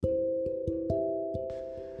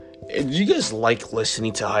Do you guys like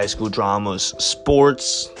listening to high school dramas?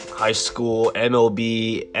 Sports, high school,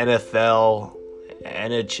 MLB, NFL,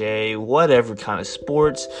 NHA, whatever kind of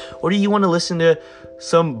sports? Or do you want to listen to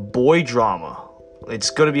some boy drama?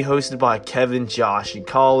 It's going to be hosted by Kevin, Josh, and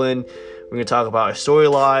Colin. We're going to talk about our story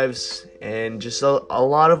lives and just a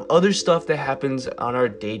lot of other stuff that happens on our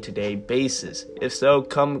day-to-day basis. If so,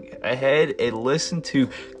 come ahead and listen to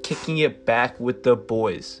Kicking It Back with the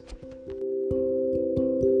Boys.